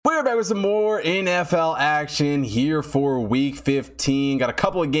back with some more NFL action here for week 15. Got a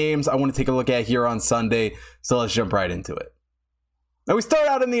couple of games I want to take a look at here on Sunday, so let's jump right into it. Now we start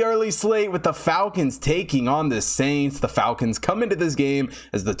out in the early slate with the Falcons taking on the Saints. The Falcons come into this game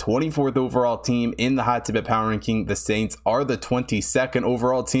as the 24th overall team in the Hot Tip Bet Power Ranking. The Saints are the 22nd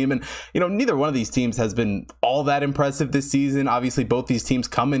overall team. And, neither one of these teams has been all that impressive this season. Obviously, both these teams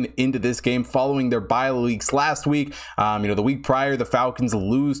coming into this game following their bye weeks last week. The week prior, the Falcons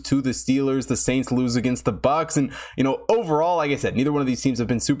lose to the Steelers. The Saints lose against the Bucks. And, overall, like I said, neither one of these teams have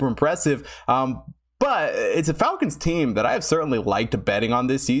been super impressive. But it's a Falcons team that I have certainly liked betting on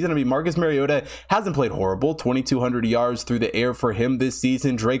this season. I mean, Marcus Mariota hasn't played horrible. 2,200 yards through the air for him this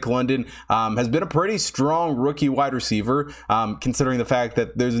season. Drake London has been a pretty strong rookie wide receiver, considering the fact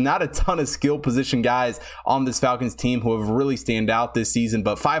that there's not a ton of skill position guys on this Falcons team who have really stand out this season.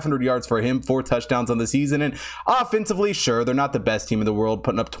 But 500 yards for him, 4 touchdowns on the season. And offensively, sure, they're not the best team in the world,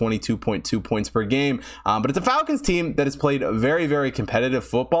 putting up 22.2 points per game. But it's a Falcons team that has played very, very competitive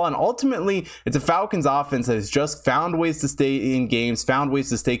football. And ultimately, it's a Falcons offense that has just found ways to stay in games, found ways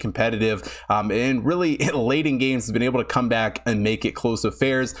to stay competitive, and really late in games has been able to come back and make it close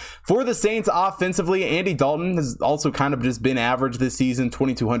affairs. For the Saints offensively, Andy Dalton has also kind of just been average this season,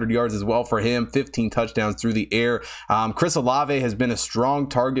 2,200 yards as well for him, 15 touchdowns through the air. Chris Olave has been a strong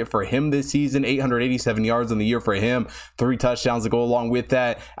target for him this season, 887 yards on the year for him, 3 touchdowns to go along with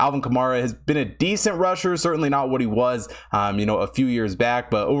that. Alvin Kamara has been a decent rusher, certainly not what he was, a few years back,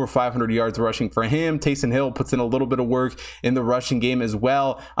 but over 500 yards rushing for him. Taysom Hill puts in a little bit of work in the rushing game as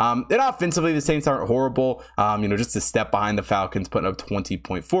well. And offensively, the Saints aren't horrible. Just a step behind the Falcons, putting up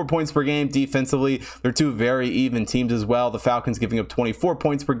 20.4 points per game. Defensively, they're two very even teams as well. The Falcons giving up 24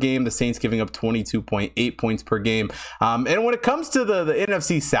 points per game. The Saints giving up 22.8 points per game. And when it comes to the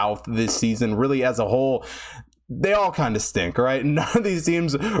NFC South this season, really as a whole, they all kind of stink, right? None of these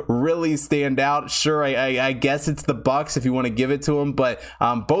teams really stand out. Sure, I guess it's the Bucks if you want to give it to them, but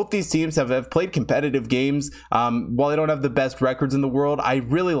both these teams have played competitive games. While they don't have the best records in the world, I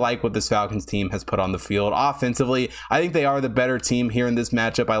really like what this Falcons team has put on the field. Offensively, I think they are the better team here in this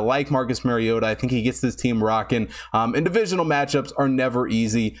matchup. I like Marcus Mariota. I think he gets this team rocking. And divisional matchups are never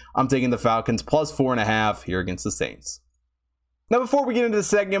easy. I'm taking the Falcons plus 4.5 here against the Saints. Now, before we get into the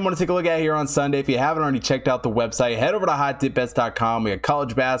second game, I want to take a look at here on Sunday. If you haven't already checked out the website, head over to hotdipbets.com. We got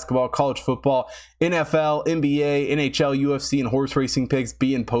college basketball, college football, NFL, NBA, NHL, UFC, and horse racing picks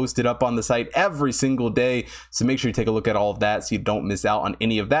being posted up on the site every single day. So make sure you take a look at all of that so you don't miss out on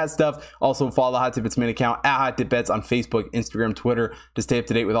any of that stuff. Also, follow the Hot Tip Bets main account at Hot Tip Bets on Facebook, Instagram, Twitter to stay up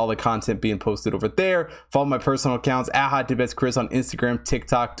to date with all the content being posted over there. Follow my personal accounts at Hot Tip Bets Chris on Instagram,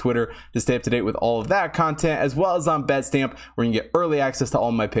 TikTok, Twitter to stay up to date with all of that content, as well as on BetStamp, where you can get early access to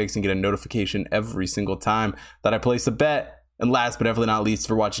all my picks and get a notification every single time that I place a bet. And last but definitely not least,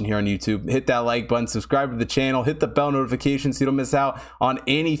 for watching here on YouTube, hit that like button, subscribe to the channel, hit the bell notification so you don't miss out on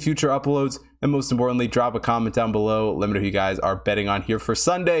any future uploads. And most importantly, drop a comment down below. Let me know who you guys are betting on here for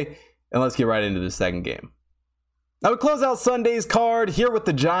Sunday. And let's get right into the second game. Now we close out Sunday's card here with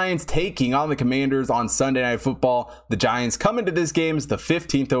the Giants taking on the Commanders on Sunday Night Football. The Giants come into this game as the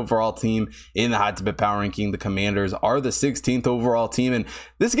 15th overall team in the Hot Tip Bet Power Ranking. The Commanders are the 16th overall team. And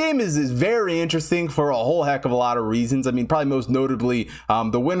this game is very interesting for a whole heck of a lot of reasons. I mean, probably most notably,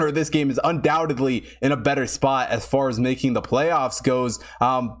 the winner of this game is undoubtedly in a better spot as far as making the playoffs goes.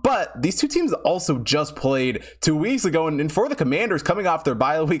 But these two teams also just played 2 weeks ago. And for the Commanders, coming off their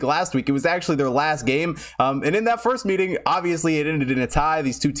bye week last week, it was actually their last game. And in that first meeting, obviously it ended in a tie.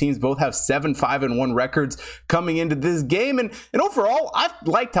 These two teams both have 7-5-1 records coming into this game, and overall I've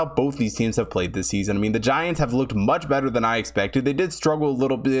liked how both these teams have played this season. I mean, the Giants have looked much better than I expected. They did struggle a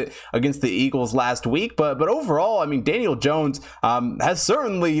little bit against the Eagles last week, but overall, I mean, Daniel Jones has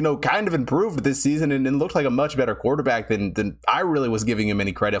certainly kind of improved this season and looked like a much better quarterback than I really was giving him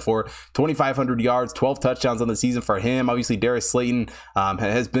any credit for. 2,500 yards, 12 touchdowns on the season for him. Obviously Darius Slayton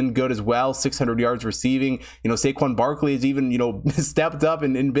has been good as well, 600 yards receiving. Saquon Barkley has even, stepped up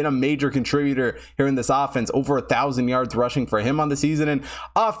and been a major contributor here in this offense. Over 1,000 yards rushing for him on the season. And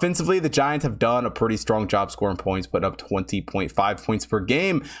offensively, the Giants have done a pretty strong job scoring points, put up 20.5 points per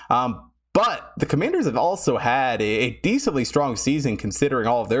game. But the Commanders have also had a decently strong season considering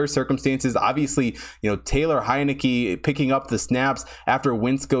all of their circumstances. Obviously, Taylor Heineke picking up the snaps after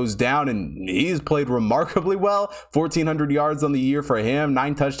Wentz goes down, and he's played remarkably well. 1,400 yards on the year for him,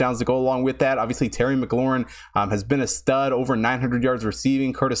 9 touchdowns to go along with that. Obviously, Terry McLaurin has been a stud, over 900 yards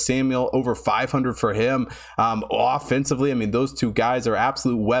receiving. Curtis Samuel, over 500 for him. Offensively, I mean, those two guys are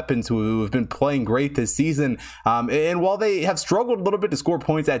absolute weapons who have been playing great this season. And while they have struggled a little bit to score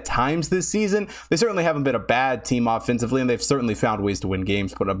points at times this this season. They certainly haven't been a bad team offensively, and they've certainly found ways to win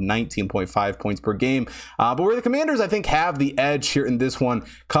games, put up 19.5 points per game. But where the Commanders, I think, have the edge here in this one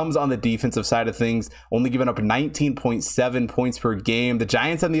comes on the defensive side of things, only giving up 19.7 points per game. The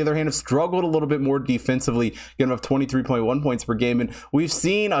Giants, on the other hand, have struggled a little bit more defensively, giving up 23.1 points per game. And we've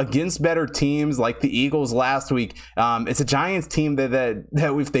seen against better teams like the Eagles last week, it's a Giants team that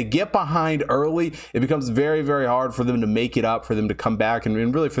if they get behind early, it becomes very, very hard for them to make it up, for them to come back, and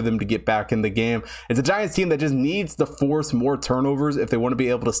really for them to get back in the game. It's a Giants team that just needs to force more turnovers if they want to be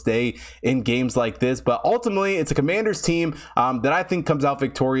able to stay in games like this. But ultimately, it's a Commanders team that I think comes out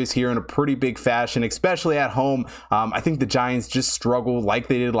victorious here in a pretty big fashion, especially at home. I think the Giants just struggle like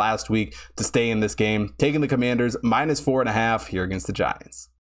they did last week to stay in this game. Taking the Commanders -4.5 here against the Giants.